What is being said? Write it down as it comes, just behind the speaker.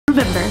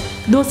Remember,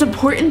 the most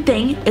important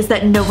thing is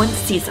that no one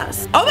sees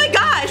us. Oh my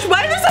gosh,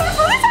 why are there so many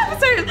police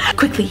officers?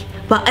 Quickly,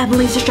 while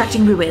Emily's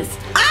distracting Ruiz.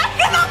 I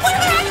cannot believe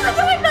they're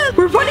actually doing this!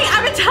 We're running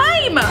out of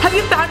time! Have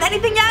you found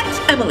anything yet?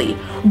 Emily,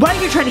 why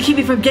are you trying to keep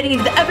me from getting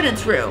into the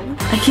evidence room?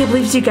 I can't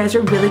believe you guys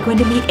are really going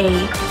to meet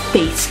a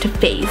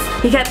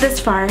face-to-face. We got this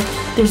far,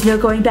 there's no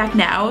going back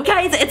now.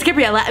 Guys, it's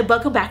Gabriella and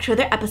welcome back to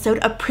another episode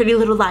of Pretty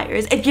Little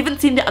Liars. If you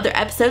haven't seen the other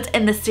episodes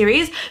in this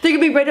series, they're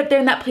gonna be right up there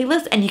in that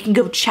playlist and you can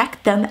go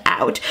check them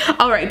out.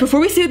 Alright,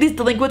 before we see what these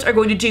delinquents are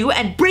going to do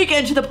and break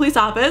into the police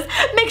office,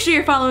 make sure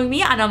you're following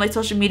me on all my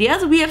social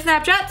medias. We have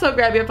Snapchat, so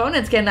grab your phone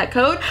and scan that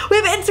code. We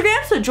have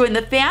Instagram, so join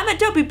the fam, and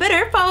don't be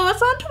bitter, follow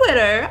us on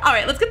Twitter.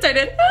 Alright, let's get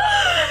started.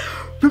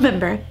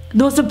 Remember, the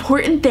most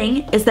important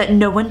thing is that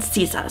no one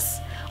sees us.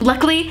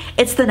 Luckily,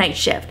 it's the night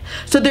shift,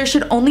 so there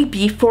should only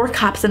be 4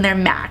 cops in there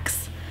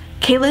max.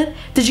 Caleb,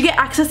 did you get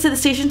access to the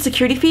station's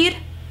security feed?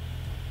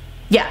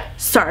 Yeah,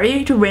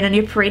 sorry to rain on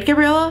your parade,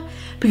 Gabriella,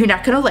 but you're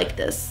not gonna like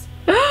this.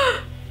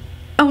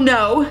 Oh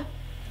no.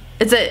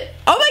 Is it?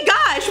 Oh my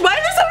gosh, why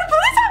are there so many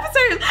police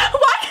officers?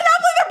 Why can I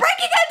believe they're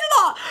breaking into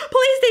the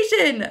police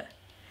station?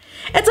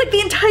 It's like the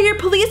entire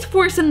police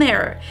force in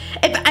there.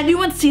 If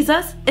anyone sees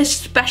us,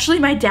 especially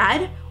my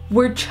dad,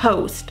 we're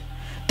toast.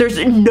 There's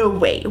no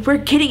way we're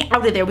getting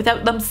out of there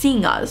without them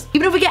seeing us.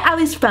 Even if we get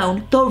Allie's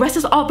phone, they'll arrest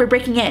us all for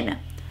breaking in.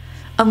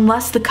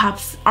 Unless the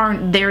cops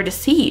aren't there to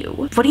see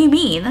you. What do you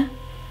mean?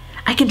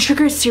 I can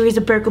trigger a series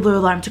of burglar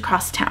alarms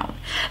across town.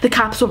 The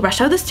cops will rush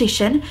out of the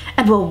station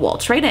and we'll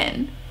waltz right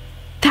in.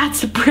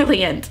 That's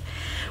brilliant.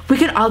 We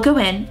can all go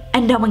in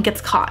and no one gets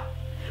caught.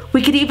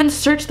 We could even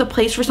search the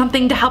place for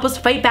something to help us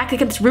fight back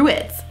against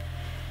Ruiz.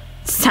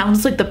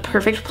 Sounds like the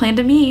perfect plan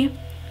to me.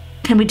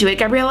 Can we do it,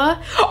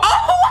 Gabriella?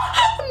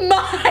 Oh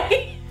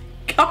my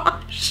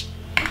gosh.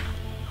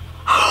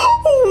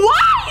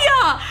 Why?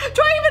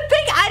 Do I even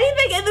think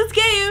anything in this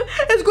game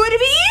is going to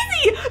be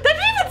easy? That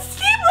didn't even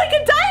seem like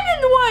a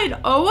diamond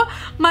one. Oh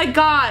my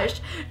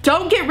gosh.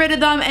 Don't get rid of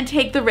them and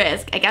take the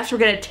risk. I guess we're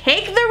gonna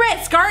take the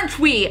risk, aren't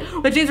we?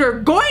 Which means we're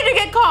going to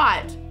get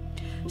caught.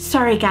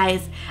 Sorry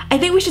guys, I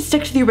think we should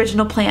stick to the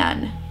original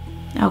plan.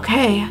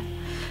 Okay.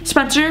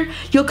 Spencer,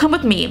 you'll come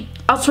with me.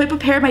 I'll swipe a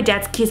pair of my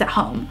dad's keys at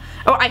home.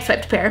 Oh, I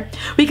swiped a pair.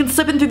 We can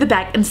slip in through the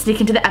back and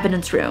sneak into the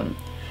evidence room.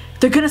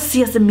 They're gonna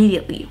see us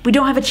immediately. We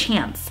don't have a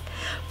chance.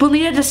 We'll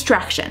need a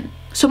distraction.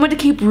 Someone to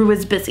keep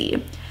Ruiz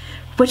busy.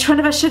 Which one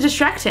of us should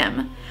distract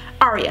him?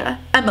 Aria,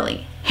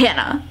 Emily,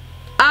 Hannah.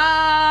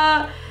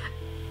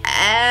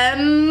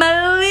 Emily,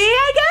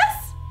 I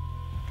guess?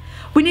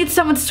 We need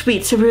someone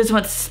sweet so Ruiz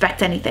won't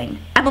suspect anything.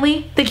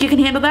 Emily, think you can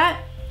handle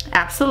that?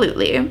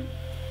 Absolutely.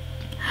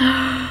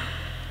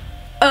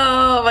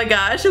 Oh my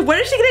gosh, what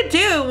is she gonna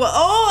do?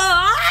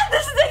 Oh,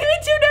 this is making me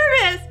too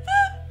nervous.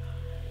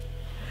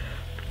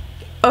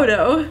 Oh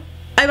no,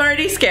 I'm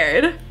already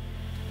scared.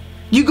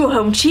 You go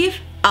home, Chief.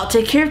 I'll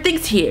take care of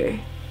things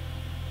here.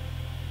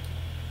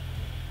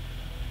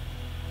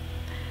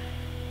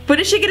 What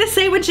is she gonna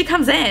say when she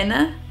comes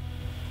in?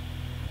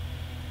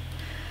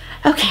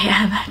 Okay,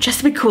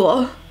 just be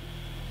cool.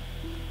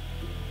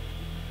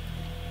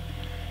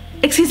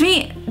 Excuse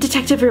me,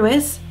 Detective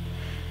Ruiz?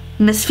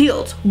 Miss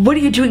Fields, what are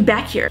you doing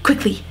back here?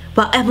 Quickly,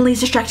 while Emily's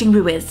distracting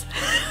Ruiz.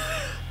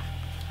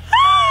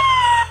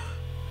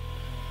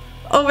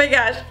 Oh my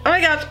gosh, oh my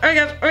gosh, oh my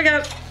gosh, oh my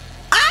gosh.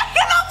 I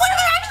cannot believe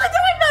they're actually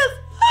doing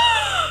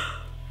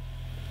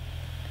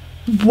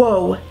this!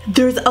 Whoa,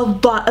 there's a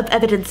lot of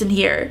evidence in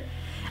here.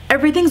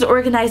 Everything's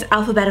organized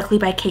alphabetically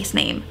by case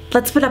name.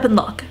 Let's split up and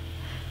look.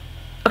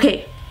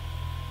 Okay.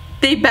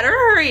 They better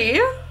hurry.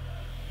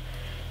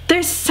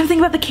 There's something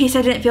about the case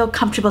I didn't feel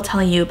comfortable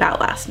telling you about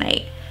last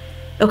night.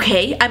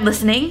 Okay, I'm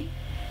listening.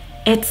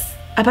 It's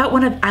about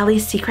one of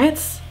Allie's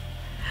secrets.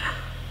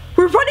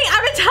 We're running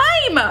out of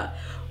time!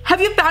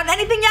 Have you found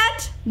anything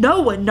yet?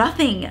 No,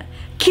 nothing.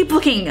 Keep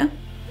looking.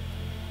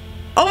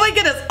 Oh my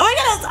goodness, oh my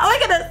goodness, oh my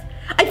goodness.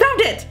 I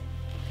found it.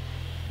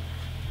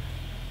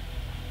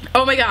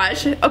 Oh my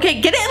gosh. Okay,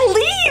 get it and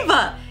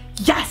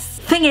leave! Yes!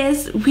 Thing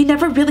is, we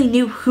never really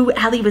knew who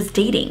Allie was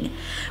dating.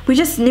 We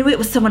just knew it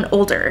was someone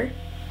older.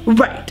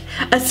 Right,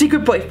 a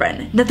secret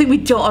boyfriend. Nothing we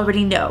don't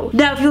already know.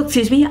 Now, if you'll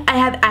excuse me, I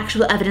have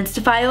actual evidence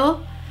to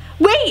file.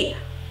 Wait!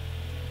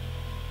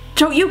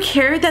 Don't you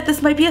care that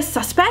this might be a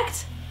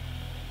suspect?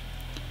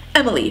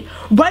 Emily,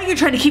 why are you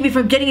trying to keep me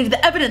from getting into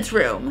the evidence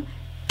room?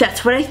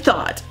 That's what I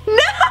thought. No!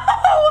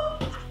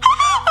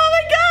 Oh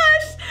my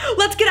gosh!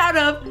 Let's get out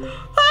of...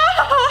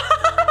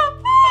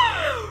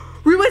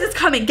 Ruiz is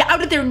coming. Get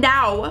out of there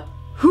now.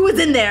 Who is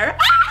in there?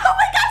 Oh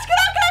my gosh, get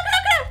out, get out, get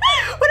out, get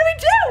out. What do we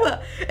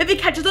do? If he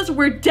catches us,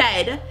 we're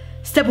dead.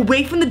 Step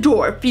away from the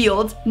door,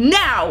 Fields.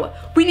 Now.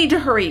 We need to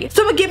hurry.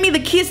 Someone give me the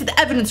keys to the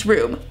evidence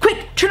room.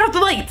 Quick, turn off the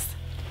lights.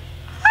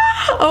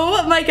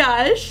 Oh my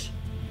gosh.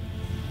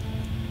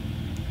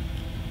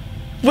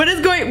 What is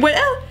going,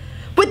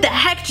 what the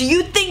heck do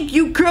you think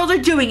you girls are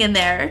doing in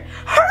there?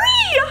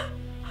 Hurry!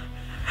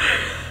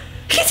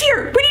 He's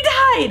here. We need to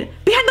hide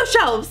behind those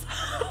shelves.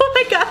 Oh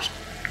my gosh.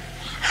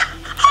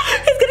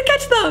 He's gonna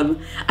catch them.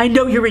 I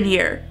know you're in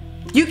here.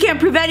 You can't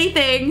prove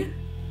anything.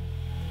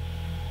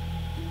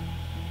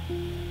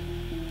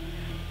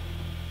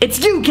 It's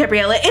you,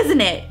 Gabriella,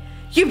 isn't it?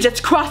 You've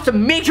just crossed a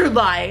major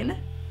line.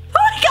 Oh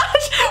my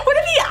gosh, what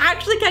if he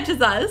actually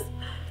catches us?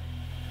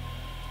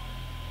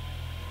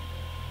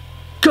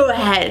 Go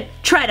ahead,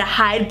 try to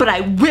hide, but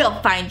I will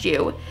find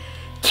you.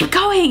 Keep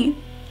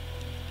going.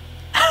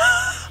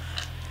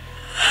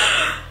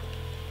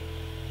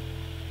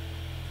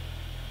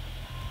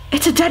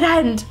 It's a dead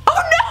end. Oh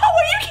no,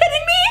 are you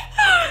kidding me?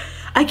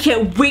 I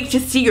can't wait to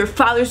see your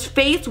father's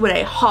face when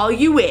I haul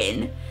you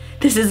in.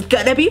 This is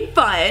gonna be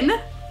fun.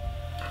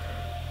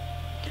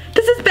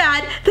 This is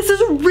bad. This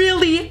is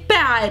really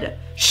bad.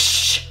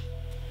 Shh.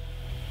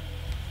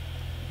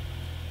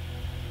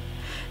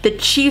 The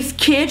chief's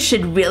kid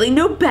should really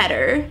know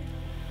better.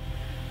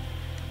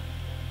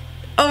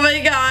 Oh my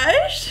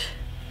gosh.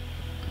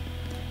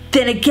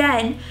 Then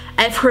again,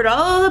 I've heard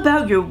all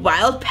about your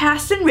wild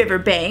past in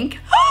Riverbank.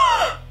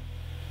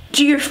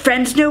 Do your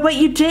friends know what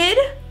you did?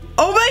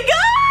 Oh my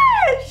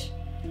gosh!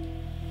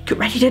 Get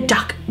ready to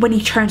duck when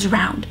he turns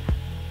around.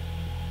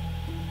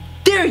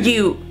 There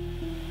you.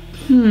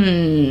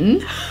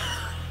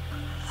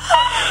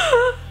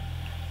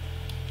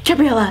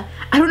 Gabriella,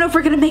 I don't know if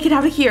we're gonna make it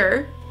out of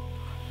here.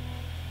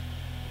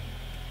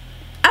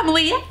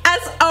 Emily,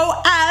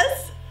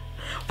 SOS!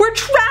 We're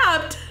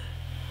trapped!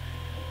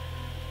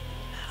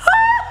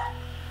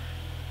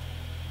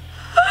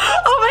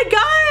 Oh my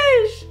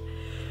gosh!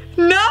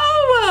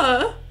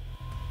 No!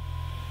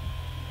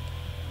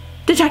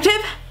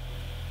 Detective?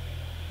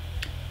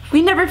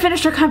 We never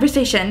finished our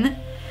conversation.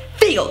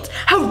 Field,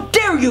 how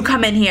dare you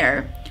come in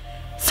here?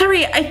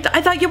 Sorry, I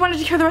thought you wanted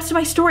to hear the rest of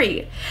my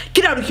story.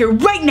 Get out of here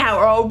right now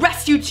or I'll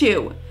arrest you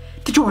too.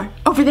 The door,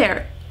 over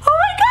there. Oh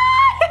my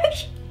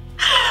gosh!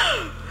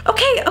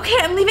 Okay,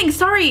 I'm leaving,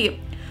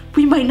 sorry.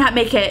 We might not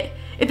make it.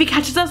 If he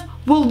catches us,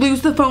 we'll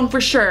lose the phone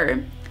for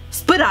sure.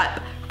 Split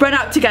up, run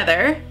out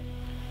together.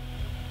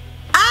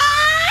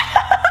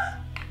 Ah!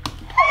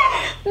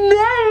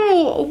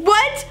 No,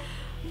 what?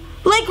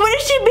 Like, what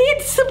does she mean,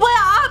 split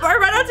up or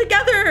run out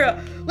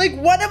together? Like,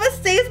 one of us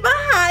stays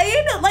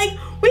behind? Like,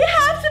 we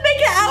have to make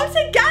it out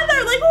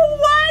together. Like,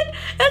 what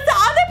is the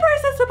other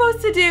person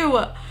supposed to do?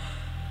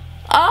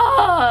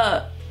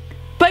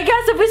 But I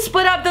guess if we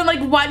split up, then, like,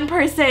 one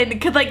person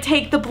could, like,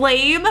 take the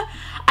blame.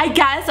 I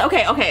guess.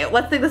 Okay,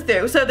 let's think this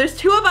through. So there's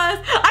two of us.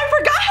 I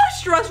forgot how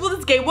stressful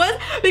this game was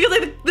because,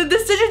 like, the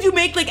decisions you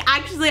make, like,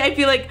 actually, I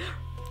feel like,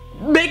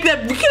 make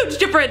that huge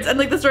difference in,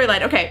 like, the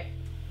storyline. Okay.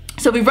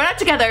 So we run out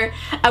together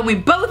and we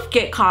both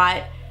get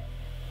caught,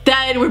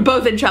 then we're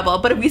both in trouble.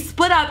 But if we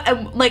split up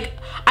and like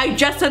I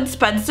just send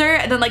Spencer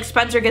and then like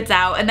Spencer gets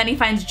out and then he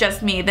finds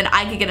just me, then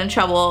I could get in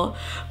trouble.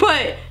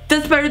 But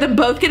that's better than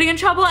both getting in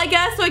trouble, I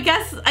guess. So I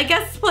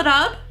guess split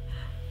up.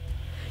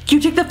 You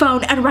take the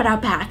phone and run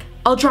out back.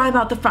 I'll draw him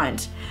out the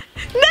front.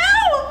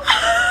 No!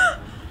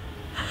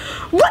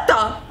 What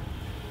the?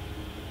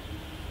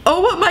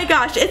 Oh my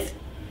gosh, it's...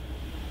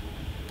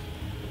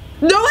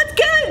 No, it's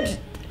good!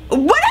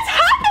 What is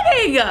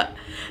happening?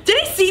 Did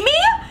he see me?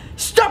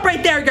 Stop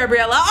right there,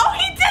 Gabriella. Oh,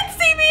 he did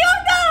see me. Oh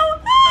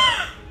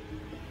no!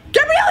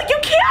 Gabriella, you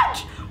can't!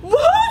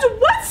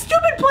 What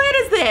stupid plan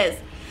is this?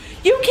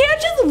 You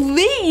can't just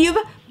leave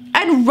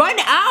and run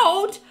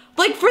out,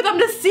 like, for them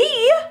to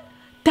see.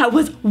 That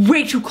was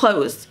way too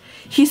close.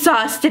 He saw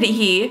us, didn't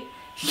he?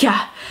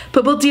 Yeah,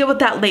 but we'll deal with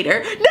that later.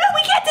 No,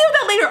 we can't deal with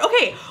that later.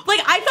 Okay,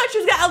 like, I thought she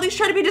was gonna at least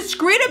try to be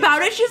discreet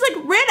about it. She's like,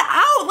 ran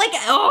out. Like,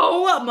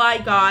 oh my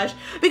gosh.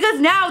 Because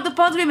now the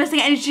phone's gonna be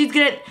missing and she's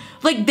gonna,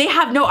 like, they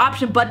have no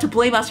option but to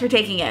blame us for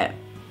taking it.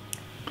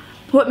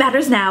 What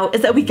matters now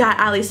is that we got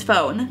Allie's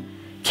phone.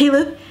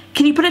 Caleb,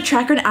 can you put a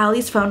tracker on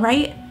Allie's phone,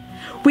 right?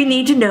 We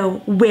need to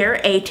know where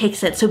A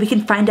takes it so we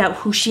can find out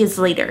who she is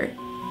later.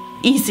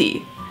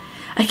 Easy.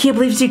 I can't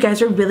believe you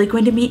guys are really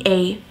going to meet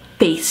A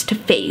face to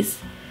face.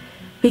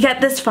 We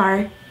got this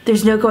far.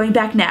 There's no going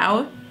back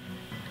now.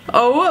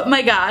 Oh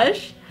my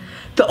gosh.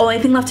 The only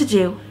thing left to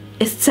do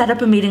is set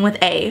up a meeting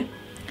with A.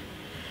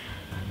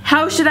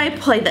 How should I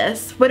play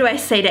this? What do I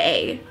say to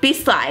A? Be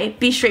sly,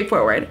 be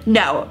straightforward.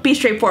 No, be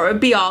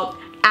straightforward, be all,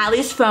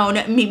 Allie's phone,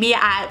 meet me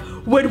at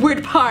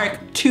Woodward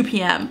Park, 2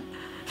 p.m.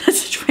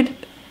 That's just random.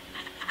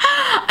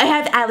 I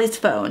have Allie's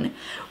phone.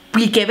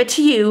 We give it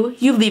to you,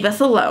 you leave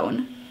us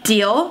alone.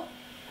 Deal?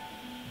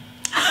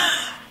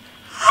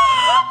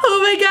 Oh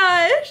my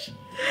gosh.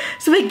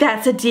 So like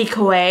that's a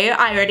decoy.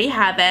 I already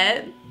have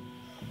it.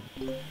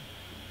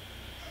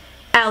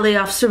 Alley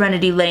off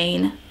Serenity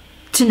Lane.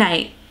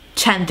 Tonight,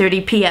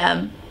 10:30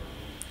 p.m.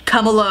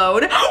 Come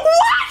alone. What?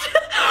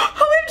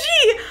 OMG!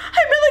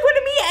 I really want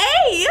to meet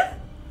A.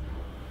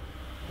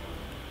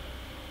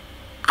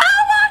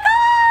 Oh my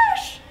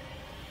gosh!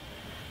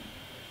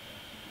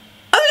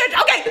 Oh my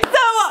gosh, okay,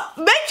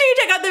 so make sure you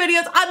check out the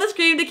videos on the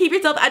screen to keep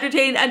yourself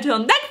entertained until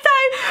next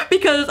time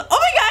because, oh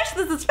my gosh,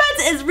 the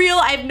suspense is real.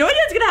 I have no idea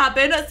what's gonna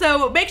happen,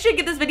 so make sure you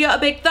give this video a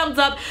big thumbs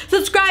up,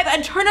 subscribe,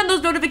 and turn on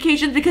those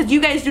notifications because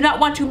you guys do not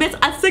want to miss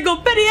a single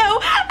video,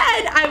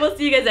 and I will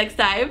see you guys next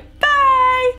time. Bye!